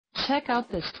Check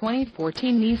out this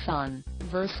 2014 Nissan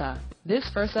Versa. This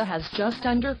Versa has just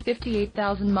under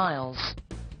 58,000 miles.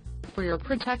 For your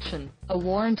protection, a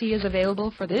warranty is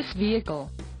available for this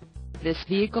vehicle. This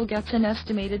vehicle gets an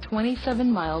estimated 27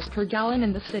 miles per gallon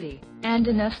in the city, and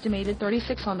an estimated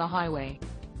 36 on the highway.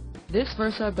 This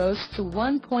Versa boasts a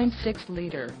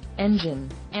 1.6-liter engine,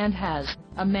 and has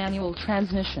a manual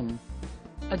transmission.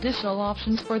 Additional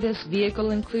options for this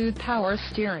vehicle include power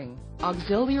steering,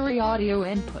 auxiliary audio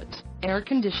input, air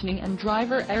conditioning and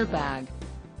driver airbag.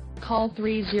 Call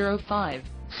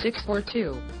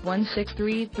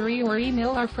 305-642-1633 or email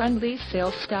our friendly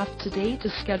sales staff today to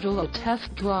schedule a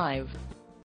test drive.